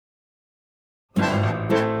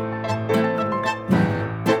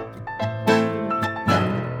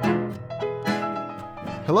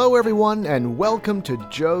Hello everyone, and welcome to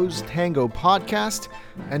Joe's Tango Podcast,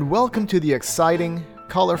 and welcome to the exciting,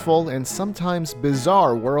 colorful, and sometimes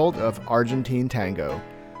bizarre world of Argentine tango.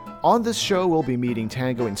 On this show, we'll be meeting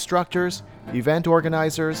tango instructors, event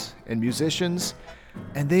organizers, and musicians,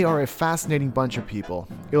 and they are a fascinating bunch of people.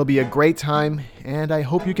 It'll be a great time, and I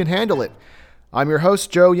hope you can handle it. I'm your host,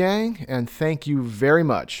 Joe Yang, and thank you very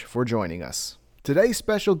much for joining us. Today's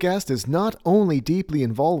special guest is not only deeply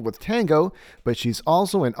involved with tango, but she's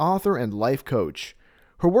also an author and life coach.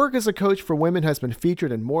 Her work as a coach for women has been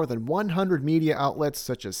featured in more than 100 media outlets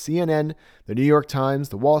such as CNN, The New York Times,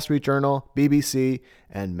 The Wall Street Journal, BBC,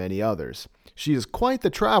 and many others. She is quite the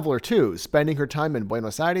traveler too, spending her time in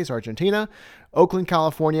Buenos Aires, Argentina, Oakland,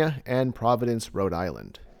 California, and Providence, Rhode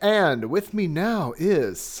Island. And with me now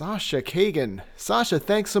is Sasha Kagan. Sasha,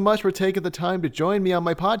 thanks so much for taking the time to join me on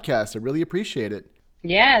my podcast. I really appreciate it.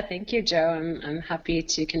 Yeah, thank you, Joe. I'm happy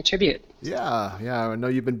to contribute. Yeah, I know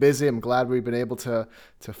you've been busy. I'm glad we've been able to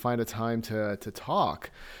find a time to talk.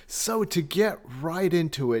 So to get right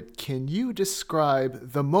into it, can you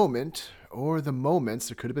describe the moment or the moments,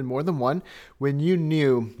 there could have been more than one, when you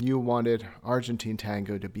knew you wanted Argentine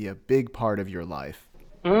tango to be a big part of your life?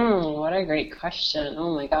 What a great question.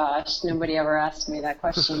 Oh my gosh, nobody ever asked me that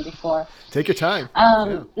question before. Take your time.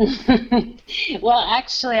 Well,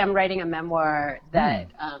 actually, I'm writing a memoir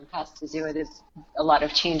that has to do with a lot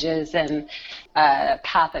of changes and a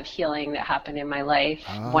path of healing that happened in my life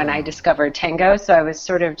when I discovered tango. So I was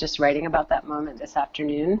sort of just writing about that moment this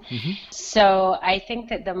afternoon. So I think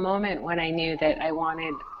that the moment when I knew that I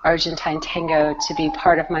wanted Argentine tango to be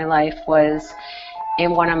part of my life was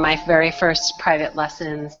in one of my very first private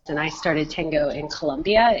lessons, and I started tango in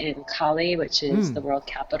Colombia, in Cali, which is the world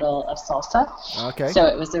capital of salsa. Okay. So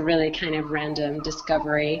it was a really kind of random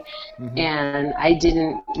discovery, and I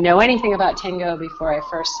didn't know anything about tango before I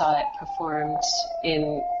first saw it performed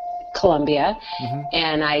in Colombia,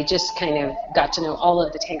 and I just kind of got to know all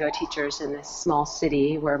of the tango teachers in this small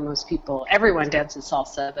city where everyone dances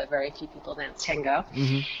salsa, but very few people dance tango.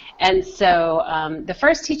 And so the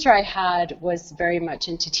first teacher I had was very much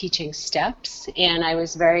into teaching steps, and I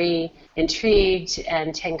was very intrigued,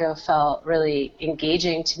 and tango felt really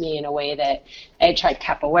engaging to me in a way that I had tried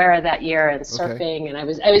capoeira that year and surfing, and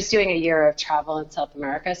I was doing a year of travel in South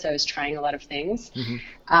America, so I was trying a lot of things.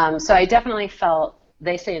 So I definitely felt,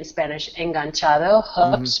 they say in Spanish, enganchado,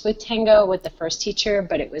 hooked with tango with the first teacher,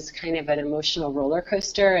 but it was kind of an emotional roller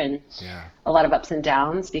coaster and a lot of ups and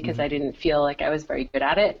downs because I didn't feel like I was very good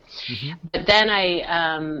at it. But then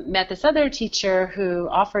I met this other teacher who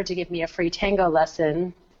offered to give me a free tango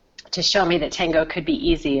lesson to show me that tango could be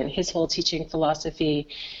easy, and his whole teaching philosophy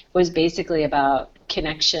was basically about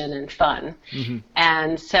connection and fun.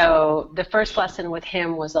 And so the first lesson with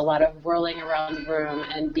him was a lot of whirling around the room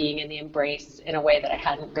and being in the embrace in a way that I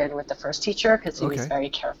hadn't been with the first teacher because he was very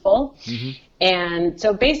careful. And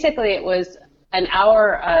so basically it was an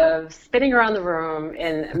hour of spinning around the room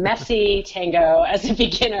in messy tango as a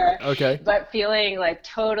beginner, but feeling like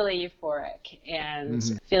totally euphoric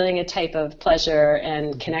and feeling a type of pleasure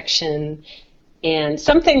and connection, and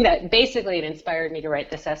something that basically it inspired me to write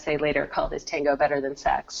this essay later called Is Tango Better Than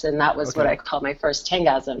Sex? And that was what I call my first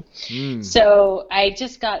tangasm. So I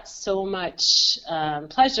just got so much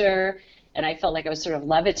pleasure, and I felt like I was sort of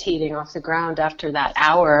levitating off the ground after that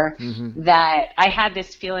hour, that I had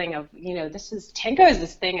this feeling of, tango is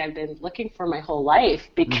this thing I've been looking for my whole life,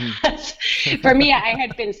 because for me, I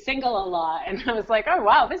had been single a lot, and I was like, oh,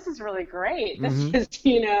 wow, this is really great. This is,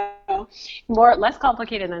 less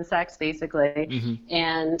complicated than sex, basically,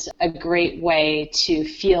 and a great way to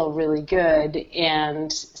feel really good.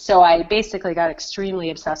 And so I basically got extremely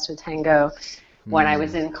obsessed with tango when I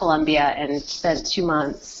was in Colombia and spent 2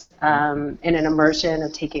 months in an immersion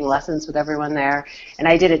of taking lessons with everyone there. And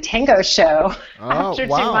I did a tango show after 2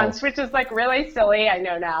 months, which is like really silly, I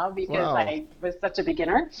know now, because I was such a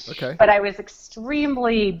beginner. But I was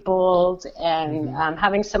extremely bold and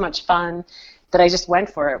having so much fun that I just went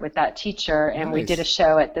for it with that teacher. And we did a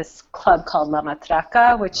show at this club called La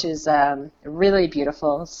Matraca, which is a really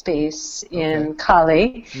beautiful space in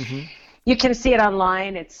Cali. You can see it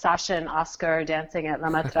online. It's Sasha and Oscar dancing at La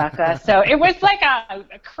Matraca. So it was like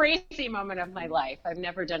a crazy moment of my life. I've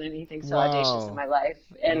never done anything so audacious in my life.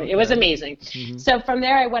 And it was amazing. So from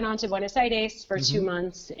there, I went on to Buenos Aires for 2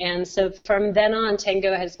 months. And so from then on,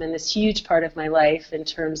 tango has been this huge part of my life in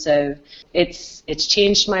terms of it's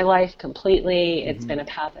changed my life completely. It's been a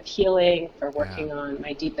path of healing for working on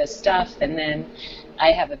my deepest stuff. And then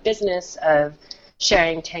I have a business of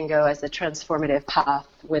sharing tango as a transformative path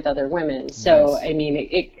with other women. So, I mean,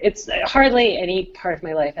 it's hardly any part of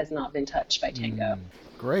my life has not been touched by tango.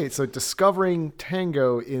 Great. So discovering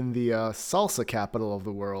tango in the salsa capital of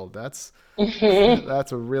the world. That's Mhm.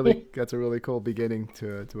 that's a really cool beginning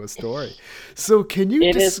to a story. So can you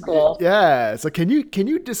It is cool. yeah, so can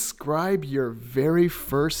you describe your very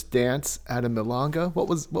first dance at a milonga? What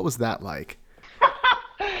was that like?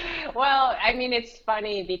 Well, I mean, it's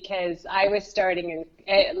funny because I was starting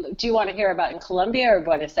do you want to hear about in Colombia or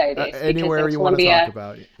Buenos Aires? Because Anywhere in you want to talk Colombia,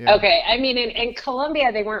 about. Yeah. okay, I mean, in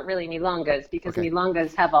Colombia, they weren't really milongas because Okay.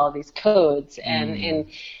 milongas have all these codes. And Mm.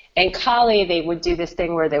 in Cali, they would do this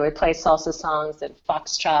thing where they would play salsa songs and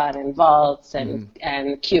foxtrot and waltz Hmm.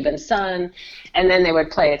 and Cuban sun, and then they would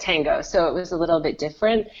play a tango. So it was a little bit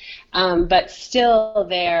different. But still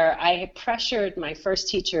there, I had pressured my first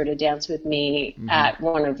teacher to dance with me Hmm. at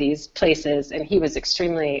one of these places, and he was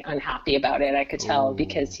extremely unhappy about it. I could tell Oh.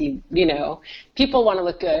 because people want to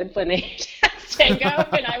look good when they dance tango,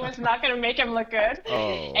 and I was not going to make him look good.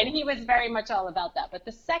 And Oh. he was very much all about that. But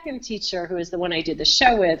the second teacher, who was the one I did the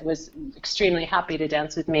show with, was extremely happy to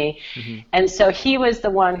dance with me. Hmm. And so he was the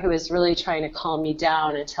one who was really trying to calm me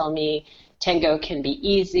down and tell me tango can be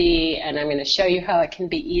easy, and I'm going to show you how it can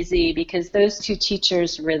be easy, because those two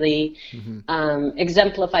teachers really Hmm.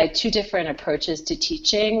 exemplified two different approaches to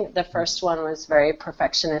teaching. The first one was very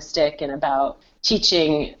perfectionistic and about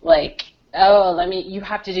teaching like, oh, you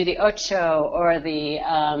have to do the ocho or the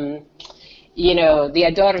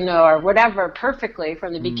Adorno or whatever perfectly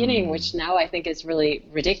from the beginning, Mm. which now I think is really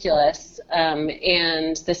ridiculous.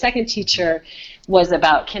 And the second teacher was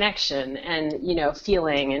about connection and,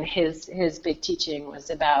 feeling. And his big teaching was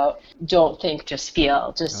about don't think, just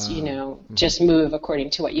feel, Ah. Hmm. just move according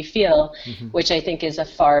to what you feel, Hmm. which I think is a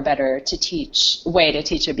far better way to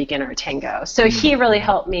teach a beginner tango. So he really Mm-hmm.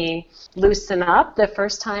 helped me loosen up. The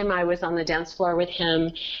first time I was on the dance floor with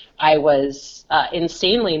him, I was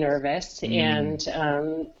insanely nervous Mm.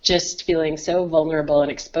 and just feeling so vulnerable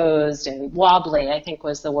and exposed and wobbly, I think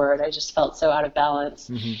was the word. I just felt so out of balance.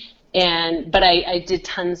 Hmm. But I did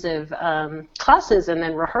tons of classes and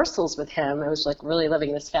then rehearsals with him. I was like really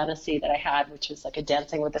living this fantasy that I had, which was like a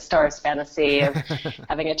Dancing with the Stars fantasy of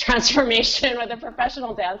having a transformation with a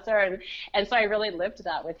professional dancer. And so I really lived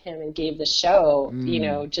that with him and gave the show,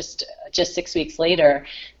 Mm. just 6 weeks later.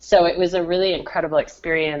 So it was a really incredible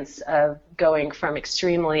experience of going from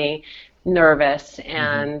extremely nervous Hmm.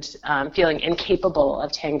 and feeling incapable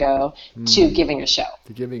of tango to Mm. giving a show.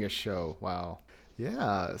 To giving a show. Wow.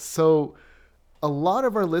 Yeah. So a lot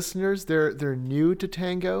of our listeners, they're new to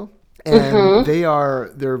tango, and Hmm.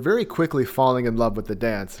 they're very quickly falling in love with the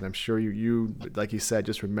dance. And I'm sure you like you said,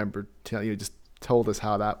 just remember you just told us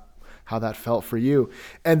how that felt for you.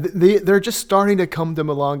 And they're just starting to come to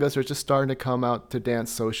milongas. They're just starting to come out to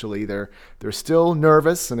dance socially. They're still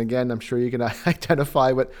nervous, and again, I'm sure you can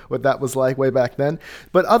identify what that was like way back then.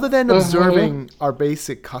 But other than Hmm. observing our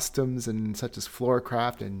basic customs and such as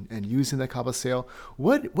floorcraft and using the cabaseo,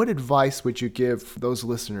 what advice would you give those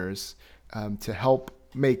listeners to help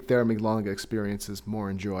make their milonga experiences more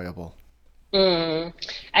enjoyable? Mm.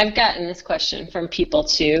 I've gotten this question from people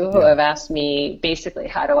too who Yeah. have asked me basically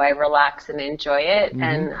how do I relax and enjoy it? Mm-hmm.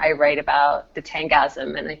 And I write about the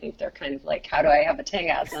tangasm, and I think they're kind of like, how do I have a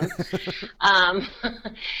tangasm? Um,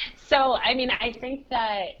 so, I mean, I think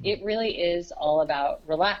that it really is all about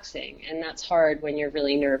relaxing, and that's hard when you're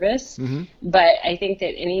really nervous. Mm-hmm. But I think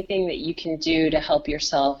that anything that you can do to help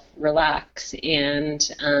yourself relax and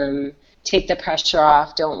take the pressure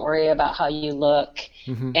off, don't worry about how you look,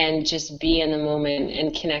 Mm-hmm. and just be in the moment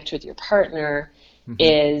and connect with your partner Mm-hmm.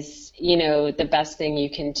 is, the best thing you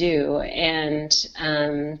can do. And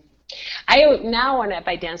I now when if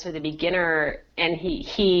I dance with a beginner and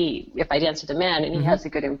he if I dance with a man and he Mm-hmm. has a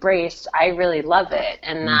good embrace, I really love it.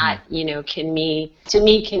 And Mm-hmm. that,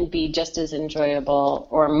 can be just as enjoyable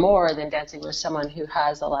or more than dancing with someone who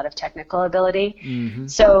has a lot of technical ability. Mm-hmm.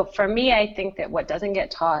 So for me, I think that what doesn't get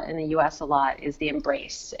taught in the US a lot is the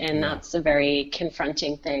embrace. And Yeah. that's a very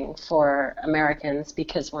confronting thing for Americans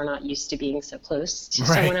because we're not used to being so close to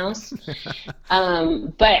Right. someone else.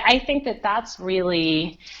 But I think that that's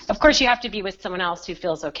really, of course, you have to be with someone else who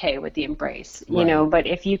feels okay with the embrace, Right. but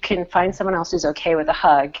if you can find someone else who's okay with a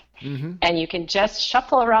hug Mm-hmm. and you can just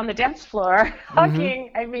shuffle around the dance floor Mm-hmm.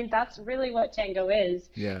 hugging, I mean, that's really what tango is.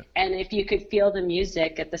 Yeah. And if you could feel the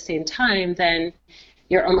music at the same time, then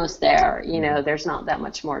you're almost there. Mm-hmm. There's not that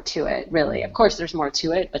much more to it, really. Of course, there's more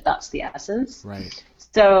to it, but that's the essence. Right.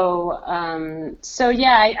 So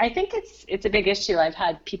yeah, I think it's a big issue. I've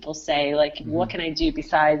had people say like, Mm-hmm. "What can I do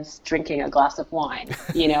besides drinking a glass of wine?"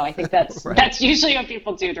 I think that's Right. that's usually what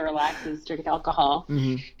people do to relax is drink alcohol.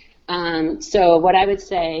 Mm-hmm. So what I would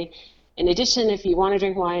say in addition, if you want to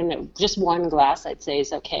drink wine, just one glass, I'd say,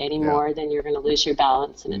 is okay. Any more, then you're going to lose your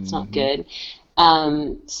balance, and it's not good.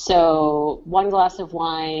 So one glass of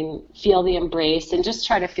wine, feel the embrace, and just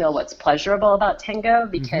try to feel what's pleasurable about tango,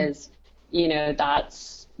 because, you know,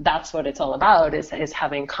 that's what it's all about, is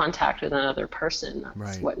having contact with another person.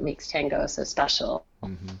 That's what makes tango so special.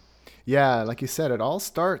 Yeah, like you said, it all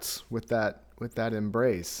starts with that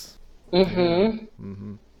embrace.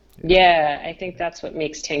 Yeah, I think that's what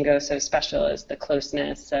makes tango so special, is the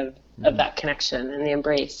closeness of that connection and the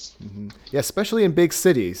embrace. Yeah, especially in big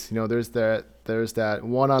cities. You know, there's that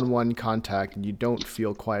one-on-one contact, and you don't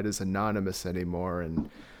feel quite as anonymous anymore, and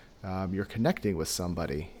you're connecting with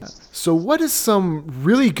somebody. So what is some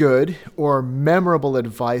really good or memorable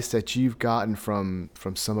advice that you've gotten from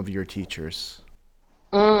some of your teachers?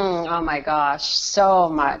 Oh my gosh, so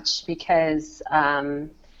much, because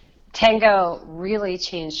tango really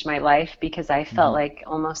changed my life, because I felt like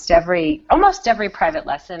almost every private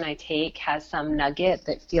lesson I take has some nugget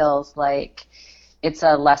that feels like it's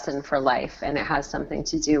a lesson for life, and it has something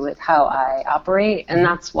to do with how I operate. And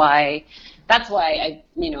that's why I,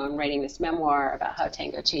 you know, I'm writing this memoir about how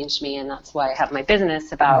tango changed me, and that's why I have my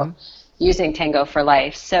business about using tango for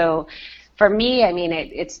life. So for me, I mean,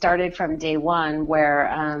 it started from day one,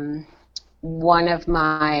 where one of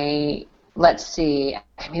my, let's see,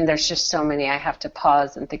 I mean, there's just so many. I have to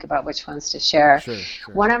pause and think about which ones to share. Sure.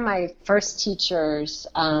 One of my first teachers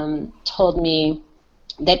told me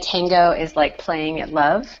that tango is like playing at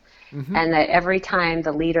love, and that every time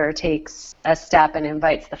the leader takes a step and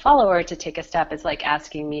invites the follower to take a step, it's like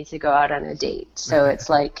asking me to go out on a date. So it's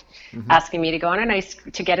like asking me to go on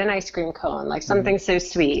to get an ice cream cone, like something so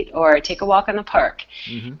sweet, or take a walk in the park.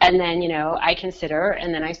 And then, you know, I consider,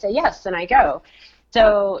 and then I say yes, and I go.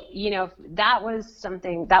 So, you know, that was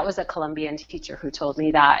a Colombian teacher who told me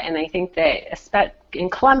that. And I think that in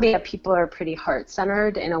Colombia, people are pretty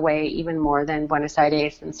heart-centered in a way, even more than Buenos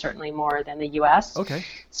Aires, and certainly more than the U.S. Okay.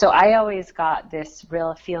 So I always got this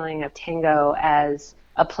real feeling of tango as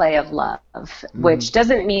a play of love, which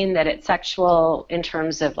doesn't mean that it's sexual in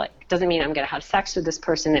terms of, like, doesn't mean I'm going to have sex with this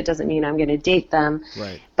person. It doesn't mean I'm going to date them.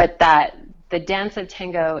 Right. But that the dance of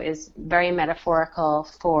tango is very metaphorical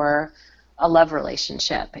for a love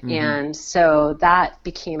relationship. And so that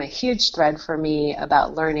became a huge thread for me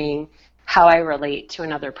about learning how I relate to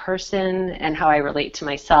another person and how I relate to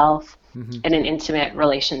myself in an intimate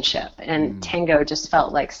relationship. And tango just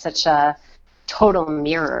felt like such a total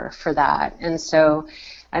mirror for that. And so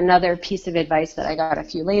another piece of advice that I got a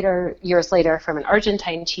few years later from an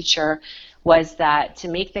Argentine teacher was that to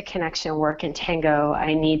make the connection work in tango,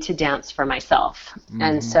 I need to dance for myself.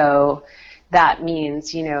 And so that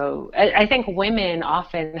means, you know, I think women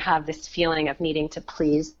often have this feeling of needing to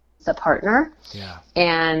please the partner. Yeah.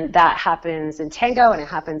 And that happens in tango, and it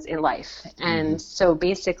happens in life. And so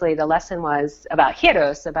basically the lesson was about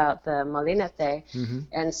giros, about the molinete,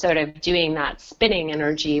 and sort of doing that spinning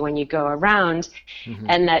energy when you go around,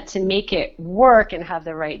 and that to make it work and have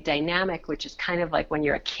the right dynamic, which is kind of like when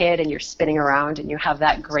you're a kid and you're spinning around and you have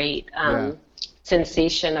that great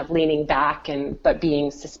sensation of leaning back but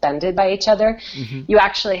being suspended by each other, you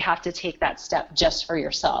actually have to take that step just for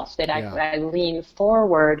yourself. That I lean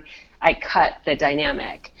forward, I cut the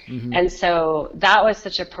dynamic. And so that was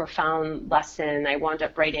such a profound lesson. I wound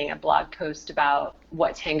up writing a blog post about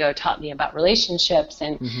what tango taught me about relationships,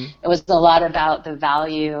 and it was a lot about the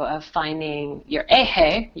value of finding your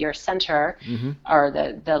eje, your center, or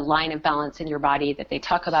the line of balance in your body that they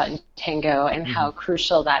talk about in tango, and how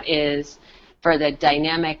crucial that is for the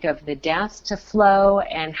dynamic of the dance to flow,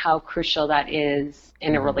 and how crucial that is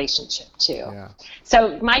in a relationship too. Yeah.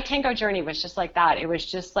 So my tango journey was just like that. It was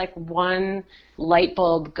just like one light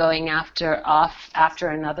bulb going off after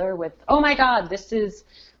another with, oh my God, this is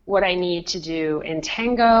what I need to do in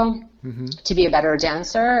tango to be a better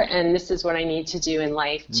dancer, and this is what I need to do in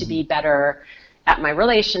life to be better at my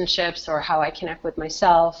relationships, or how I connect with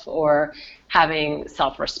myself, or having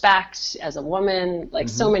self-respect as a woman, like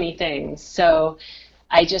so many things. So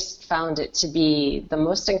I just found it to be the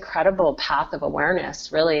most incredible path of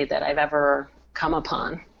awareness, really, that I've ever come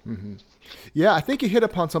upon. Yeah, I think you hit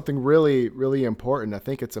upon something really, really important. I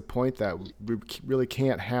think it's a point that we really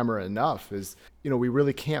can't hammer enough is, you know, we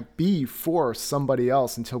really can't be for somebody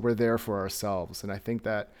else until we're there for ourselves. And I think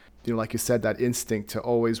that, you know, like you said, that instinct to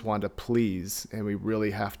always want to please, and we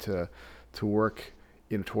really have to work,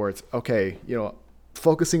 you know, towards, okay, you know,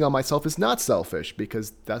 focusing on myself is not selfish,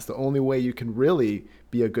 because that's the only way you can really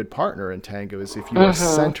be a good partner in tango, is if you are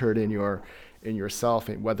centered in yourself,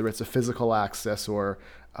 whether it's a physical access or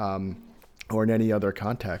in any other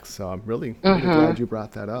context. So I'm really glad you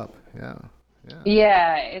brought that up. Yeah. Yeah.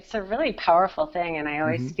 Yeah, it's a really powerful thing. And I Mm-hmm.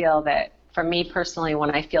 always feel that for me personally,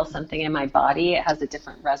 when I feel something in my body, it has a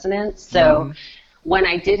different resonance. So Mm-hmm. when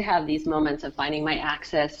I did have these moments of finding my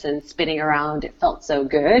axis and spinning around, it felt so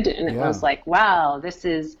good. And it Yeah. was like, wow, this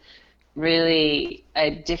is really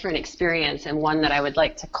a different experience and one that I would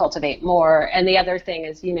like to cultivate more. And the other thing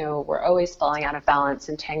is, we're always falling out of balance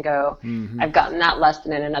in tango. Mm-hmm. I've gotten that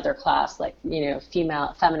lesson in another class, like,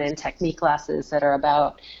 feminine technique classes that are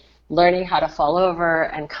about learning how to fall over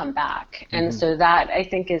and come back. And Mm-hmm. so that I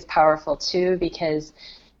think is powerful too, because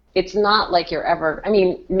it's not like you're ever, I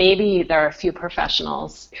mean, maybe there are a few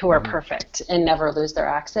professionals who are Mm-hmm. perfect and never lose their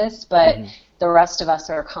axis, but Mm-hmm. the rest of us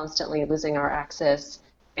are constantly losing our axis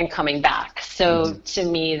and coming back. So Mm-hmm. to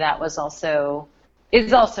me, that is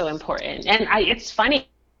also important. And it's funny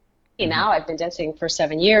Mm-hmm. now, I've been dancing for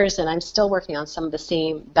 7 years and I'm still working on some of the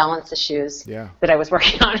same balance issues Yeah. that I was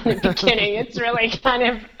working on in the beginning. It's really kind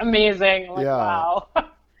of amazing. I'm like, Yeah. wow.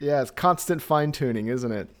 Yeah. It's constant fine tuning,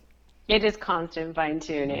 isn't it? It is constant fine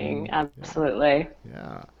Mm-hmm. tuning. Yeah. Absolutely.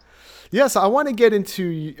 Yeah. Yes, I want to get into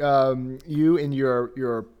you and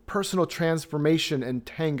your personal transformation in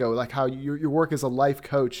tango, like how your work as a life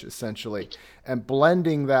coach essentially, and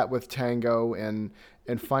blending that with tango and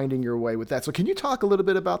finding your way with that. So, can you talk a little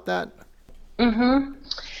bit about that? Mm-hmm.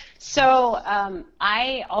 So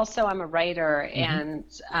I also am a writer,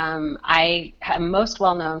 Mm-hmm. and I am most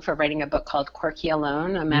well known for writing a book called Quirky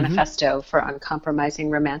Alone, a Mm-hmm. manifesto for uncompromising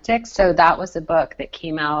romantics. So that was a book that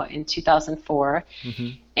came out in 2004, Mm-hmm.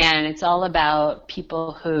 and it's all about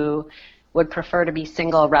people who would prefer to be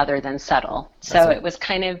single rather than settle. That's So it. it was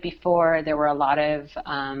kind of before there were a lot of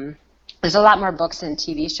there's a lot more books and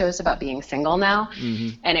TV shows about being single now,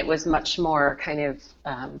 Mm-hmm. and it was much more kind of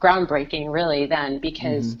groundbreaking, really, then, Mm-hmm.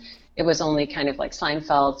 because it was only kind of like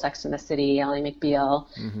Seinfeld, Sex and the City, Ally McBeal,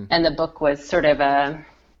 Mm-hmm. and the book was sort of a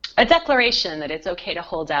declaration that it's okay to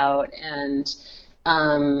hold out and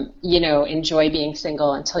enjoy being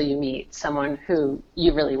single until you meet someone who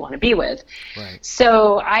you really want to be with. Right.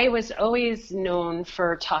 So I was always known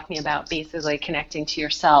for talking about basically connecting to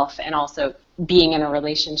yourself and also being in a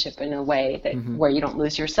relationship in a way that Mm-hmm. where you don't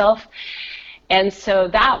lose yourself. And so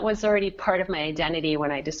that was already part of my identity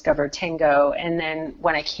when I discovered tango. And then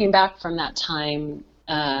when I came back from that time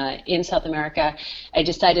in South America, I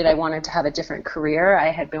decided I wanted to have a different career.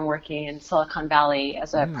 I had been working in Silicon Valley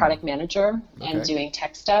as a product manager and Okay. doing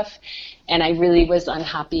tech stuff. And I really was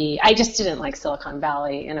unhappy. I just didn't like Silicon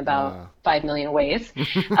Valley in about 5 million ways.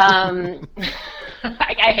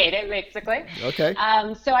 I hate it, basically. Okay.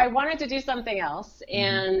 So I wanted to do something else,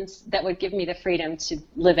 and that would give me the freedom to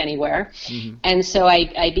live anywhere. Mm-hmm. And so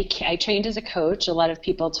I trained as a coach. A lot of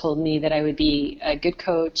people told me that I would be a good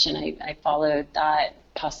coach, and I followed that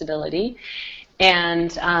possibility.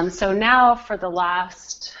 And so now for the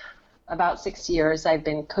last about 6 years, I've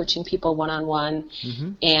been coaching people one-on-one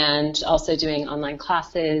Mm-hmm. and also doing online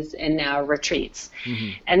classes and now retreats. Mm-hmm.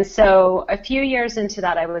 And so a few years into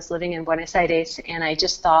that, I was living in Buenos Aires, and I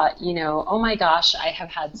just thought, oh my gosh, I have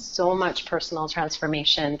had so much personal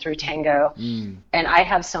transformation through tango, and I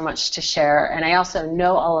have so much to share. And I also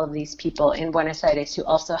know all of these people in Buenos Aires who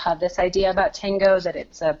also have this idea about tango, that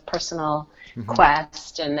it's a personal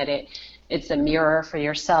quest and that it's a mirror for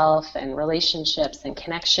yourself and relationships and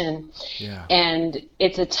connection. Yeah. And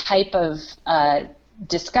it's a type of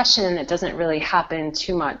discussion that doesn't really happen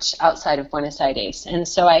too much outside of Buenos Aires. And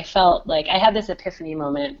so I felt like I had this epiphany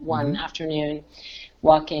moment one afternoon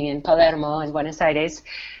walking in Palermo in Buenos Aires,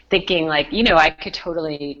 thinking like, I could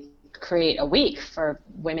totally create a week for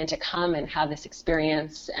women to come and have this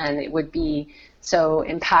experience, and it would be so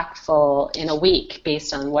impactful in a week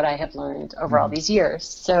based on what I have learned over all these years.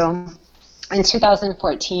 So in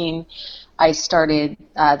 2014, I started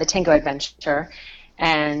the Tango Adventure,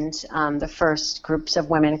 and the first groups of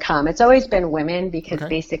women come. It's always been women because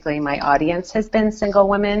basically my audience has been single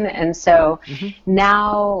women. And so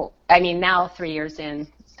now 3 years in,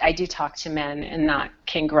 I do talk to men, and that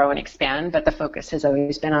can grow and expand, but the focus has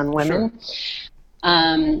always been on women. Sure.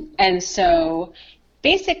 And so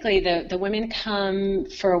basically the women come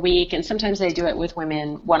for a week, and sometimes I do it with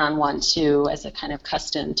women one-on-one too, as a kind of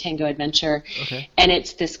custom tango adventure. Okay. And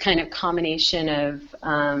it's this kind of combination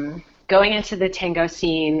of going into the tango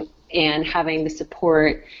scene and having the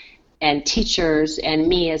support and teachers and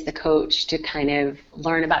me as the coach to kind of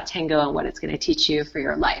learn about tango and what it's going to teach you for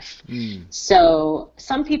your life. So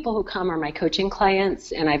some people who come are my coaching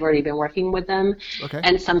clients, and I've already been working with them. Okay.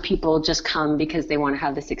 And some people just come because they want to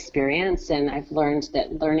have this experience. And I've learned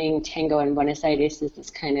that learning tango in Buenos Aires is this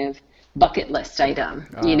kind of bucket list item.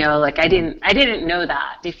 Like I didn't know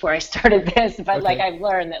that before I started this, but like I've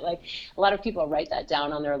learned that like a lot of people write that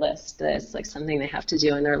down on their list. That's like something they have to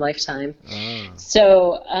do in their lifetime.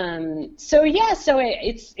 So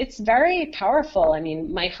it's very powerful. I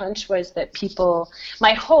mean, my hunch was that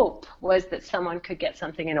my hope was that someone could get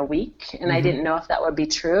something in a week, and I didn't know if that would be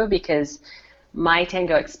true because my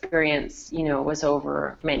tango experience, was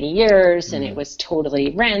over many years, and it was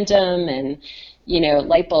totally random, and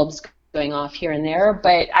light bulbs going off here and there.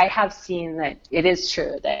 But I have seen that it is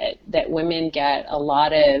true that women get a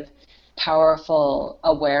lot of powerful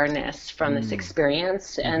awareness from this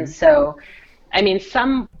experience. And so, I mean,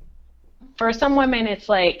 for some women, it's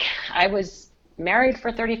like, I was married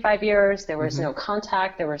for 35 years. There was no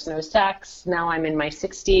contact. There was no sex. Now I'm in my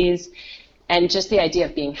 60s. And just the idea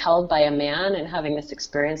of being held by a man and having this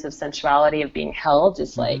experience of sensuality of being held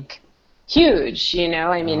is like huge,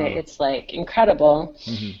 I mean, it's like incredible.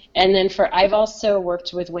 And then I've also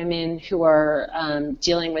worked with women who are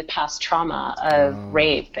dealing with past trauma of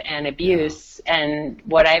rape and abuse. And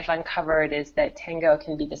what I've uncovered is that tango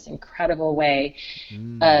can be this incredible way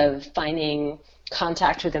of finding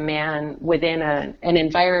contact with a man within an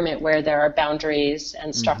environment where there are boundaries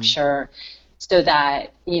and structure, so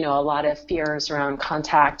that, a lot of fears around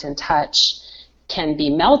contact and touch can be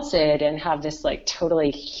melted and have this like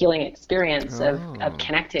totally healing experience of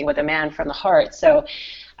connecting with a man from the heart. So,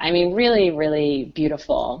 I mean, really, really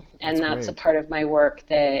beautiful. And that's a part of my work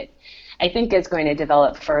that I think is going to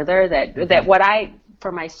develop further, that what I,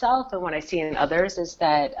 for myself and what I see in others is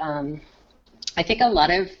that I think a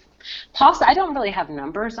lot of I don't really have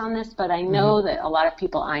numbers on this, but I know that a lot of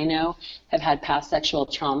people I know have had past sexual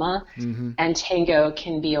trauma, and tango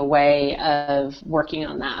can be a way of working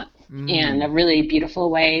on that. And a really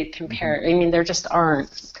beautiful way I mean, there just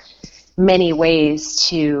aren't many ways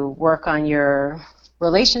to work on your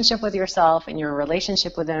relationship with yourself and your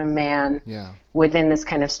relationship with a man within this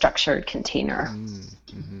kind of structured container.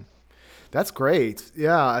 That's great.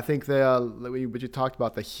 Yeah, I think what you talked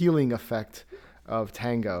about, the healing effect of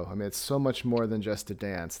tango. I mean, it's so much more than just a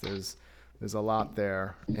dance. There's a lot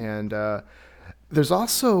there. And there's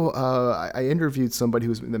also, I interviewed somebody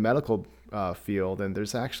who's in the medical field, and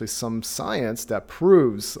there's actually some science that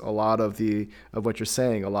proves a lot of what you're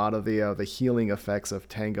saying, a lot of the healing effects of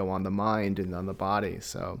tango on the mind and on the body.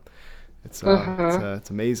 So it's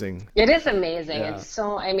amazing. It is amazing. Yeah. It's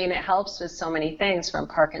so, I mean, it helps with so many things, from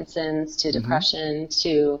Parkinson's to depression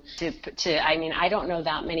to I mean, I don't know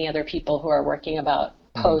that many other people who are working about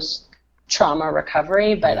post-trauma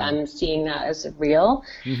recovery, but I'm seeing that as real.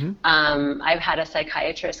 I've had a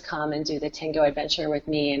psychiatrist come and do the Tango Adventure with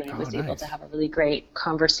me, and I was able to have a really great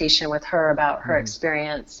conversation with her about her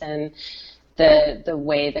experience and the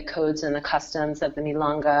way the codes and the customs of the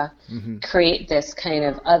Milonga create this kind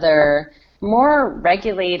of other, more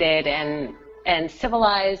regulated and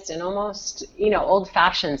civilized and almost,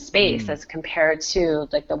 old-fashioned space as compared to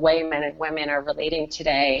like the way men and women are relating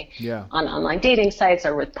today on online dating sites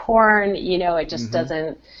or with porn. It just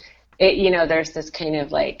doesn't, there's this kind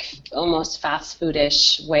of like almost fast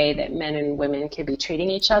foodish way that men and women can be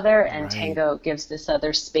treating each other, and tango gives this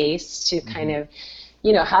other space to kind of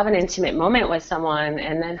have an intimate moment with someone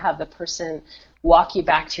and then have the person walk you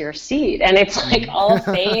back to your seat. And it's like all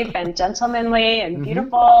safe and gentlemanly and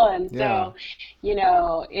beautiful. And so,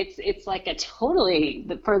 it's like a totally,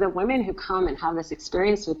 for the women who come and have this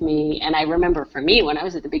experience with me, and I remember for me, when I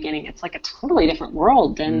was at the beginning, it's like a totally different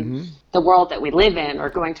world than the world that we live in, or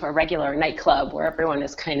going to a regular nightclub where everyone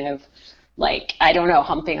is kind of like, I don't know,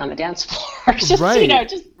 humping on the dance floor. Just,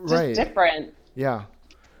 just different. Yeah.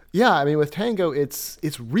 Yeah, I mean, with tango,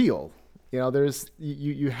 it's real. There's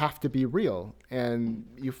you have to be real, and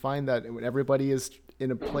you find that when everybody is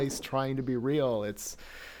in a place trying to be real, it's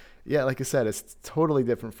like I said, it's totally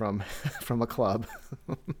different from a club.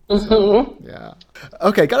 So, yeah.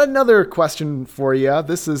 Okay, got another question for you.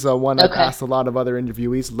 This is one I've asked a lot of other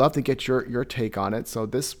interviewees. Love to get your take on it. So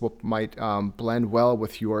this might blend well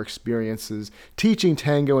with your experiences teaching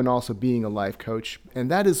tango and also being a life coach,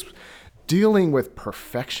 and that is dealing with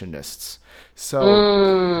perfectionists.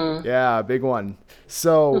 So, big one.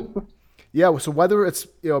 So, so whether it's,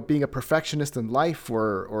 being a perfectionist in life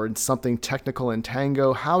or in something technical in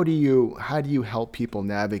tango, how do you help people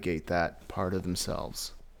navigate that part of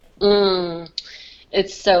themselves?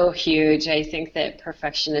 It's so huge. I think that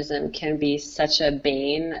perfectionism can be such a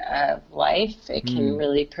bane of life. It can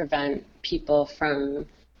really prevent people from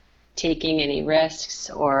taking any risks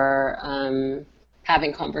or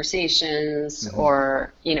having conversations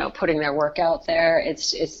or, putting their work out there.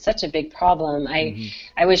 It's such a big problem.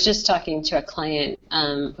 I was just talking to a client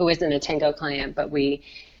who isn't a tango client, but we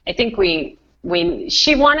I think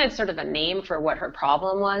she wanted sort of a name for what her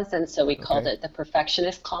problem was, and so we called it the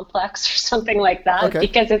perfectionist complex or something like that,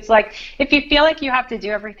 because it's like, if you feel like you have to do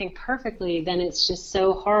everything perfectly, then it's just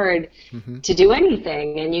so hard to do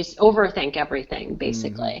anything, and you overthink everything,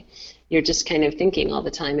 basically. You're just kind of thinking all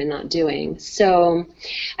the time and not doing. So,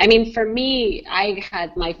 I mean, for me, I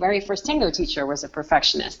had my very first tango teacher was a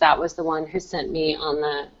perfectionist. That was the one who sent me on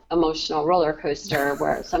the emotional roller coaster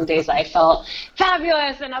where some days I felt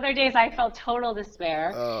fabulous and other days I felt total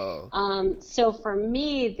despair. So for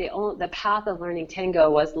me, the path of learning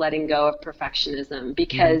tango was letting go of perfectionism,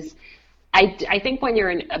 because I think when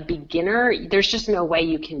you're a beginner, there's just no way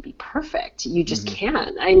you can be perfect. You just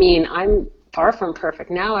can't. I mean, I'm far from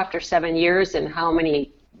perfect now after 7 years and how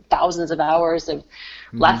many thousands of hours of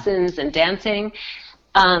lessons and dancing.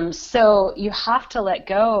 So you have to let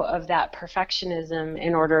go of that perfectionism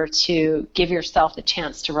in order to give yourself the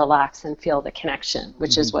chance to relax and feel the connection,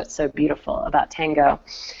 which is what's so beautiful about tango.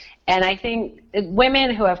 And I think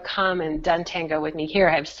women who have come and done tango with me here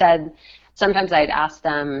have said, sometimes I'd ask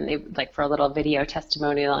them, like for a little video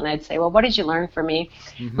testimonial, and I'd say, well, what did you learn from me?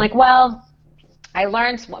 I'm like, well, I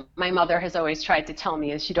learned what my mother has always tried to tell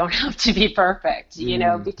me is you don't have to be perfect, you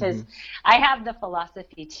know, because I have the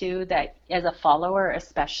philosophy too that as a follower,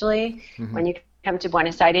 especially when you come to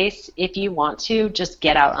Buenos Aires, if you want to, just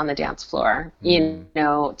get out on the dance floor. You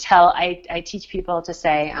know, I teach people to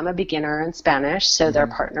say I'm a beginner in Spanish, so their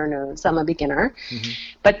partner knows I'm a beginner,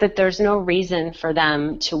 but that there's no reason for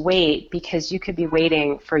them to wait, because you could be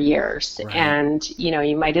waiting for years, and you know,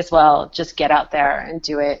 you might as well just get out there and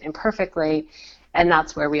do it imperfectly. And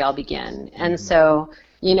that's where we all begin. And so,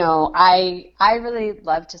 you know, I really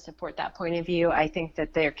love to support that point of view. I think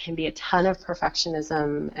that there can be a ton of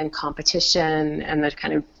perfectionism and competition and the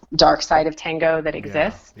kind of dark side of tango that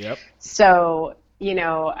exists. So, you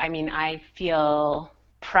know, I mean, I feel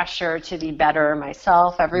pressure to be better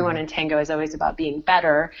myself. Everyone in tango is always about being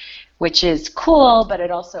better, which is cool, but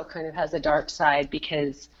it also kind of has a dark side,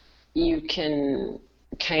 because you can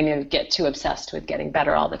kind of get too obsessed with getting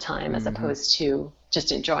better all the time as opposed to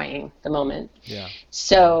just enjoying the moment.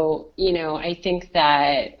 So, you know, I think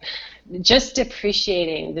that just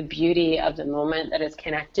appreciating the beauty of the moment that is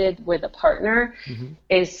connected with a partner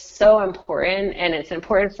is so important, and it's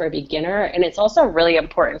important for a beginner, and it's also really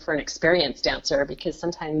important for an experienced dancer, because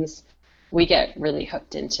sometimes we get really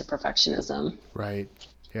hooked into perfectionism. Right.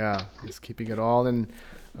 Yeah. Just keeping it all in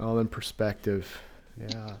perspective.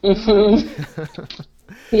 Yeah.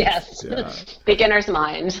 Yes. Beginner's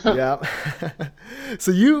mind.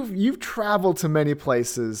 So you've traveled to many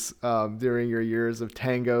places during your years of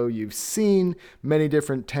tango. You've seen many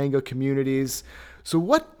different tango communities. So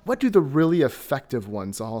what do the really effective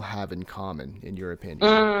ones all have in common, in your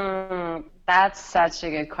opinion? That's such a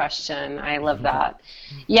good question. I love that.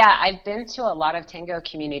 Yeah, I've been to a lot of tango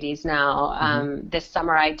communities now. This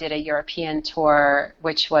summer I did a European tour,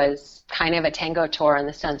 which was kind of a tango tour in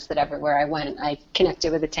the sense that everywhere I went, I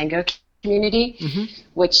connected with a tango community,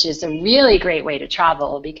 which is a really great way to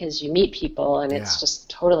travel, because you meet people and it's just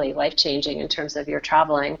totally life-changing in terms of your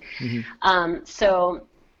traveling. So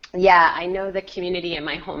yeah, I know the community in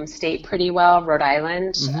my home state pretty well, Rhode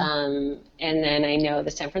Island. And then I know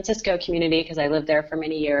the San Francisco community because I lived there for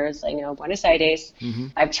many years. I know Buenos Aires.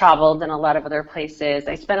 I've traveled in a lot of other places.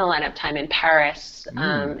 I spent a lot of time in Paris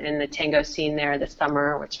in the tango scene there this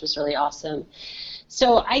summer, which was really awesome.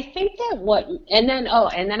 So I think that and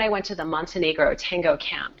then I went to the Montenegro Tango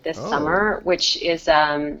Camp this summer, which is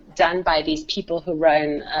done by these people who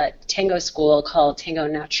run a tango school called Tango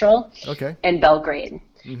Natural in Belgrade.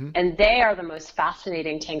 And they are the most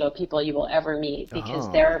fascinating tango people you will ever meet, because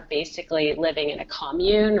they're basically living in a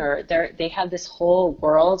commune, or they have this whole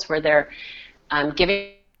world where they're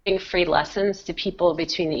giving free lessons to people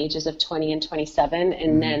between the ages of 20 and 27,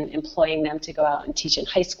 and then employing them to go out and teach in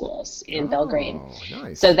high schools in Belgrade.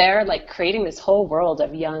 Nice. So they're like creating this whole world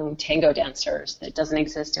of young tango dancers that doesn't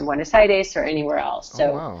exist in Buenos Aires or anywhere else.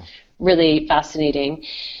 So really fascinating.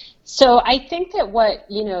 So I think that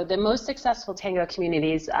the most successful tango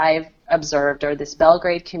communities I've observed, or this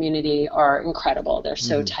Belgrade community, are incredible. They're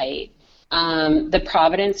so tight. The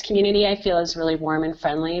Providence community, I feel, is really warm and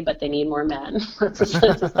friendly, but they need more men. That's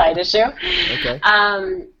a side issue.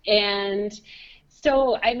 And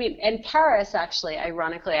so, I mean, and Paris, actually,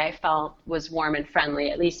 ironically, I felt was warm and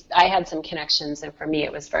friendly. At least I had some connections, and for me,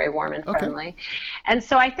 it was very warm and friendly. And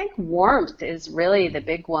so I think warmth is really the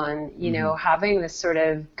big one, you know, having this sort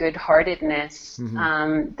of good-heartedness.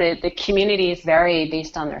 The communities vary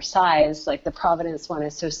based on their size. Like the Providence one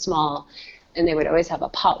is so small. and they would always have a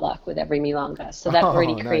potluck with every milonga. So that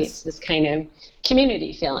already creates this kind of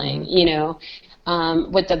community feeling, you know.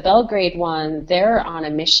 With the Belgrade one, they're on a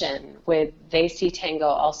mission they see tango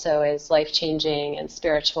also as life-changing and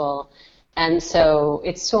spiritual. And so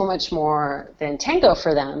it's so much more than tango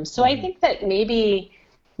for them. So I think that maybe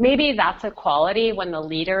that's a quality when the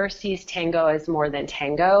leader sees tango as more than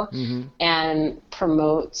tango and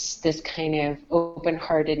promotes this kind of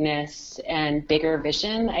open-heartedness and bigger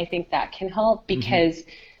vision. I think that can help, because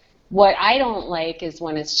what I don't like is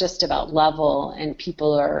when it's just about level and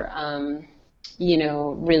people are, you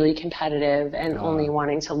know, really competitive and only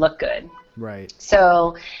wanting to look good. Right.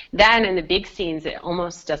 So then in the big scenes, it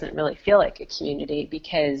almost doesn't really feel like a community,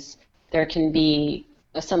 because there can be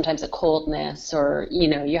sometimes a coldness, or, you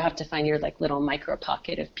know, you have to find your like little micro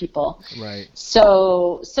pocket of people. Right.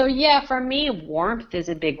 So yeah, for me, warmth is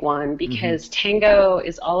a big one, because tango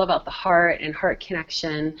is all about the heart and heart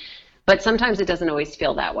connection, but sometimes it doesn't always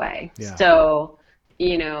feel that way. Yeah. So,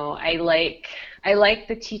 you know, I like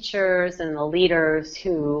the teachers and the leaders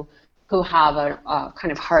who have a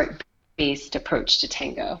kind of heart-based approach to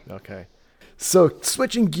tango. Okay. So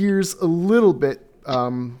switching gears a little bit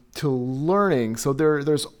to learning. So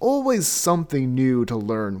there's always something new to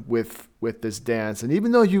learn with this dance. And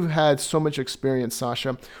even though you've had so much experience,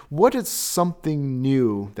 Sasha, what is something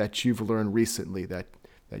new that you've learned recently that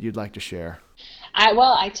you'd like to share?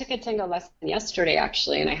 I took a tango lesson yesterday,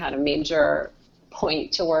 actually, and I had a major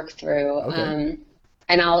point to work through. Okay.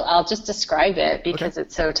 And I'll just describe it, because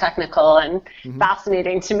it's so technical and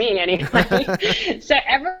fascinating to me anyway. So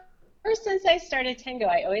ever since I started tango,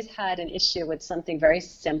 I always had an issue with something very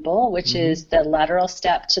simple, which is the lateral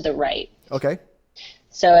step to the right. Okay.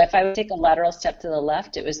 So if I would take a lateral step to the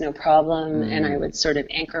left, it was no problem, and I would sort of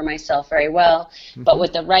anchor myself very well. But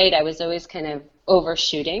with the right, I was always kind of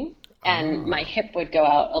overshooting, and my hip would go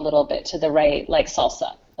out a little bit to the right, like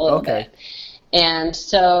salsa, a little bit. And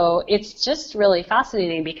so it's just really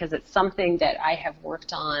fascinating, because it's something that I have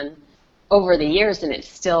worked on over the years, and it's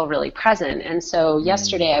still really present. And so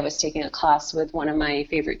yesterday I was taking a class with one of my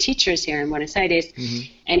favorite teachers here in Buenos Aires,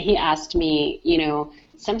 and he asked me, you know,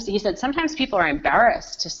 he said, sometimes people are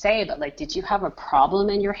embarrassed to say, but like, did you have a problem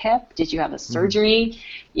in your hip? Did you have a surgery?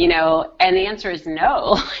 You know, and the answer is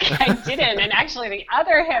no, I didn't. And actually the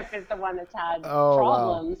other hip is the one that's had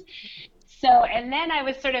problems. Wow. So, and then I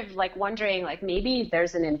was sort of like wondering, like, maybe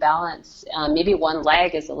there's an imbalance. Maybe one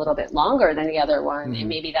leg is a little bit longer than the other one, and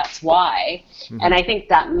maybe that's why. And I think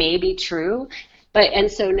that may be true.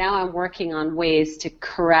 And so now I'm working on ways to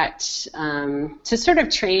correct, to sort of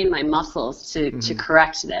train my muscles to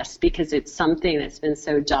correct this, because it's something that's been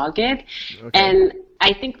so dogged. Okay. And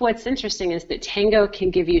I think what's interesting is that tango can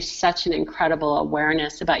give you such an incredible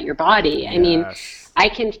awareness about your body. I mean, I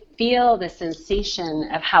can feel the sensation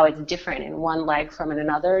of how it's different in one leg from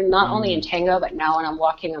another, not only in tango, but now when I'm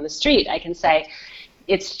walking on the street, I can say,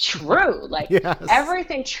 it's true. Like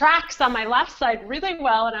everything tracks on my left side really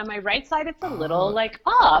well, and on my right side it's a little like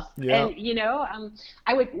off. And you know,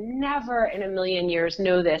 I would never in a million years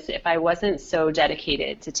know this if I wasn't so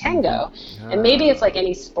dedicated to tango. And maybe it's like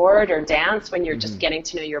any sport or dance when you're just getting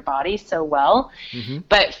to know your body so well.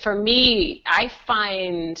 But for me, I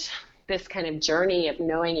find this kind of journey of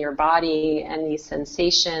knowing your body and these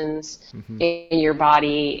sensations in your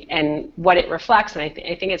body and what it reflects. And I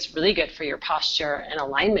think it's really good for your posture and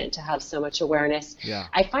alignment to have so much awareness.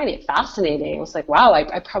 I find it fascinating. It was like, wow,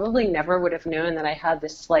 I probably never would have known that I had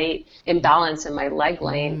this slight imbalance in my leg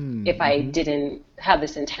length if I didn't have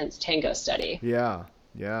this intense tango study. Yeah,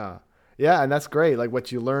 and that's great. Like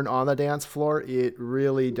what you learn on the dance floor, it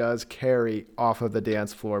really does carry off of the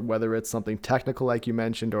dance floor, whether it's something technical like you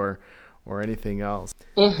mentioned or anything else.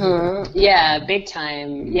 Yeah, big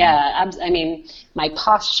time. Yeah, I mean, my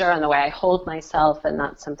posture and the way I hold myself, and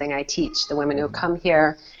that's something I teach the women who come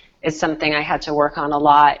here, is something I had to work on a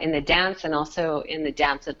lot in the dance and also in the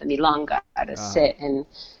dance at the milonga, to sit and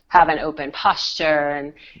have an open posture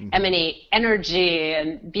and emanate energy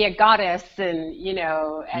and be a goddess and, you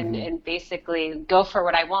know, and basically go for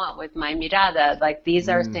what I want with my mirada. Like these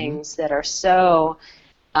are things that are so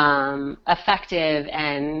effective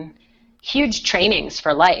and huge trainings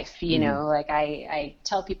for life, you know. Like I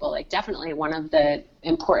tell people, like definitely one of the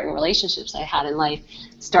important relationships I had in life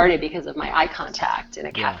started because of my eye contact in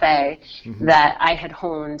a cafe that I had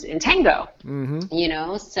honed in tango, you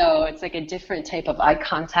know. So it's like a different type of eye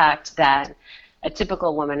contact that a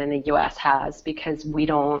typical woman in the US has, because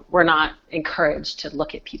we're not encouraged to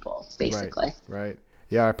look at people, basically. Right.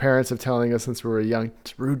 Yeah, our parents are telling us since we were young,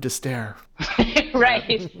 it's rude to stare.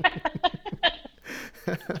 Right.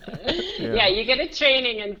 Yeah, you get a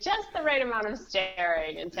training and just the right amount of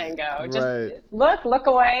staring in tango. Just Right. look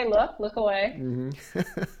away, look away.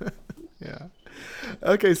 Yeah.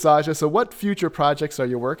 Okay, Sasha. So what future projects are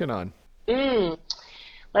you working on? Mm.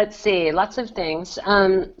 Let's see, lots of things.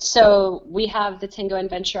 So we have the Tango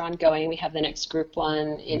Adventure ongoing. We have the next group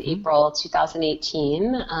one in April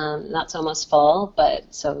 2018. That's almost full,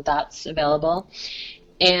 but so that's available.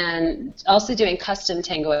 And also doing custom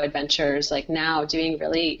tango adventures, like now doing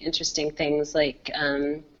really interesting things like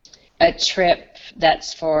a trip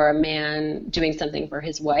that's for a man doing something for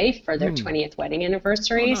his wife for their 20th wedding Oh,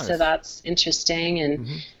 anniversary. So nice. that's interesting. And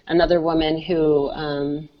another woman who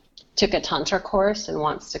took a tantra course and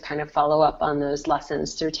wants to kind of follow up on those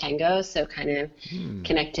lessons through tango. So kind of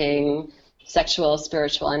connecting sexual,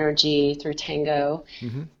 spiritual energy through tango.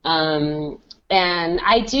 And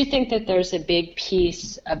I do think that there's a big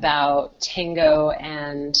piece about tango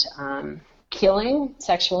and healing,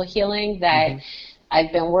 sexual healing, that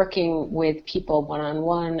I've been working with people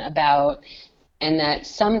one-on-one about, and that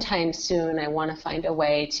sometime soon I want to find a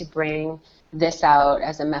way to bring this out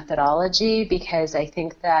as a methodology, because I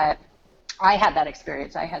think that I had that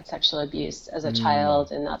experience. I had sexual abuse as a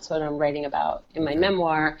child, and that's what I'm writing about in my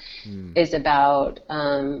memoir, is about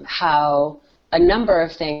how a number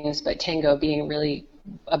of things, but tango being really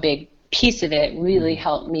a big piece of it, really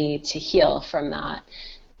helped me to heal from that.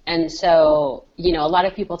 And so, you know, a lot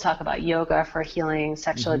of people talk about yoga for healing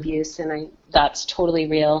sexual abuse, and that's totally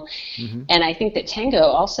real. And I think that tango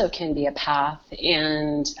also can be a path,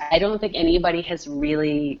 and I don't think anybody has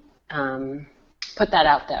really put that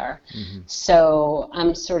out there. So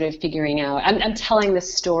I'm sort of figuring out, I'm telling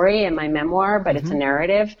this story in my memoir, but it's a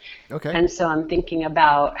narrative. Okay. And so I'm thinking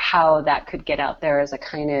about how that could get out there as a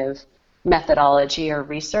kind of methodology or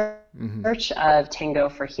research of tango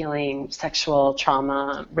for healing sexual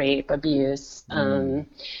trauma, rape, abuse. So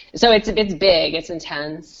it's big, it's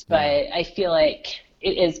intense, but I feel like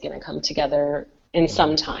it is going to come together in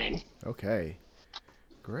some time. Okay.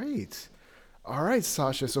 Great. All right,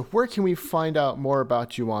 Sasha. So where can we find out more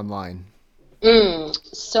about you online?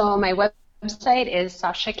 So my website is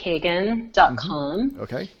sashakagan.com.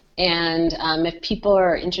 Okay. And if people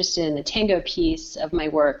are interested in the tango piece of my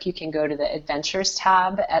work, you can go to the Adventures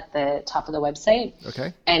tab at the top of the website.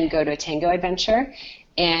 Okay. And go to Tango Adventure.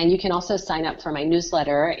 And you can also sign up for my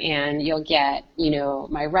newsletter, and you'll get, you know,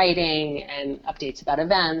 my writing and updates about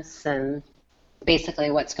events and basically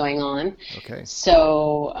what's going on. Okay.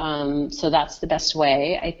 So so that's the best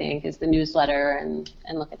way, I think, is the newsletter and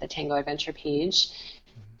look at the Tango Adventure page.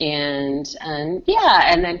 And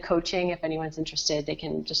yeah, and then coaching, if anyone's interested, they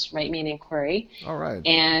can just write me an inquiry. All right.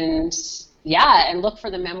 And yeah, and look for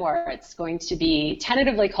the memoir. It's going to be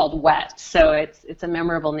tentatively called Wet, so it's a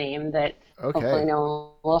memorable name that hopefully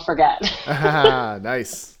no one will forget.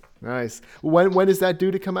 Nice. When is that due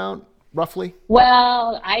to come out, roughly?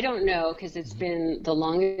 Well, I don't know, because it's been the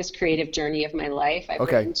longest creative journey of my life. I've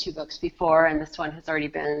written 2 books before, and this one has already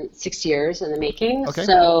been 6 years in the making. Okay.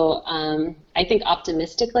 So I think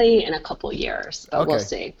optimistically in a couple years, but we'll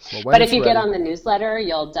see. Well, but if you get on the newsletter,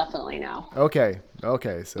 you'll definitely know. Okay.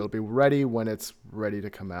 So it'll be ready when it's ready to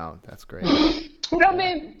come out. That's great.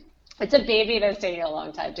 It's a baby that's taking a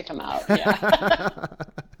long time to come out. Yeah.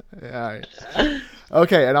 Yeah.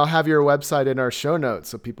 Okay, and I'll have your website in our show notes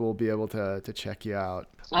so people will be able to check you out.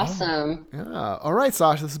 Awesome. Yeah. All right,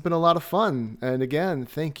 Sasha, this has been a lot of fun. And again,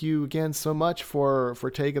 thank you again so much for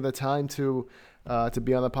taking the time to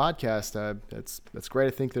be on the podcast. That's great.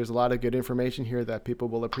 I think there's a lot of good information here that people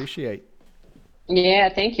will appreciate. Yeah,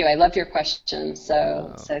 thank you. I loved your questions.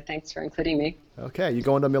 So thanks for including me. Okay, you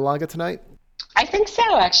going to Milonga tonight? I think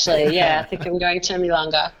so, actually. Yeah, I think I'm going to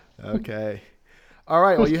Milonga. Okay. All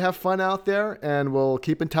right. Well, you have fun out there, and we'll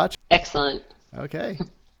keep in touch. Excellent. Okay.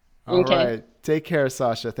 All right. Take care,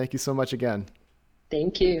 Sasha. Thank you so much again.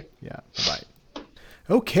 Thank you. Yeah. Bye-bye.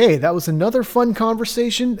 Okay, that was another fun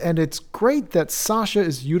conversation, and it's great that Sasha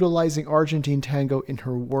is utilizing Argentine tango in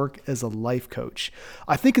her work as a life coach.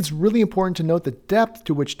 I think it's really important to note the depth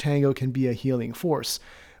to which tango can be a healing force.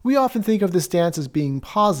 We often think of this dance as being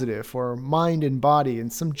positive for mind and body in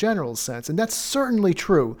some general sense, and that's certainly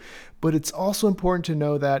true. But it's also important to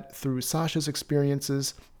know that through Sasha's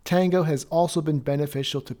experiences, tango has also been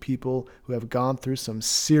beneficial to people who have gone through some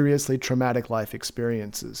seriously traumatic life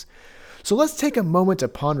experiences. So let's take a moment to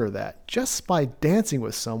ponder that. Just by dancing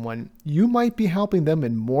with someone, you might be helping them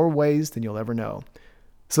in more ways than you'll ever know.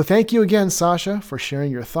 So thank you again, Sasha, for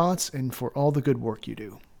sharing your thoughts and for all the good work you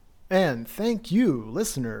do. And thank you,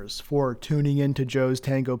 listeners, for tuning in to Joe's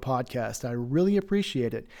Tango Podcast. I really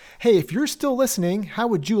appreciate it. Hey, if you're still listening, how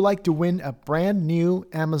would you like to win a brand new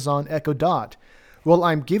Amazon Echo Dot? Well,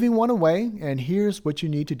 I'm giving one away, and here's what you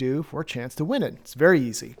need to do for a chance to win it. It's very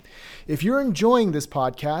easy. If you're enjoying this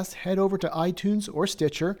podcast, head over to iTunes or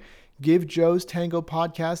Stitcher, give Joe's Tango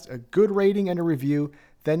Podcast a good rating and a review,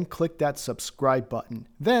 then click that subscribe button.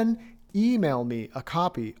 Then email me a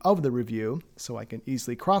copy of the review so I can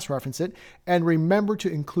easily cross-reference it, and remember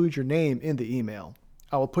to include your name in the email.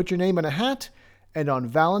 I will put your name in a hat, and on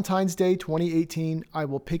Valentine's Day 2018, I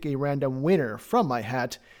will pick a random winner from my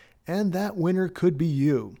hat, and that winner could be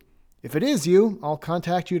you. If it is you, I'll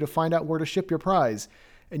contact you to find out where to ship your prize,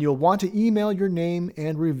 and you'll want to email your name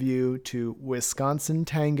and review to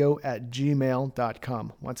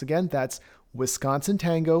wisconsintango@gmail.com. Once again, that's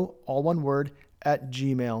wisconsintango, all one word,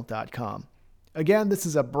 @gmail.com. Again, this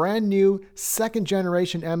is a brand new second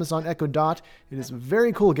generation Amazon Echo Dot. It is a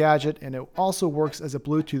very cool gadget, and it also works as a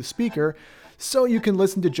Bluetooth speaker, so you can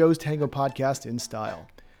listen to Joe's Tango Podcast in style.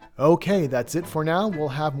 Okay, that's it for now. We'll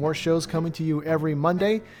have more shows coming to you every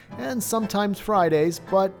Monday and sometimes Fridays,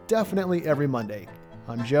 but definitely every Monday.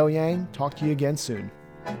 I'm Joe Yang. Talk to you again soon.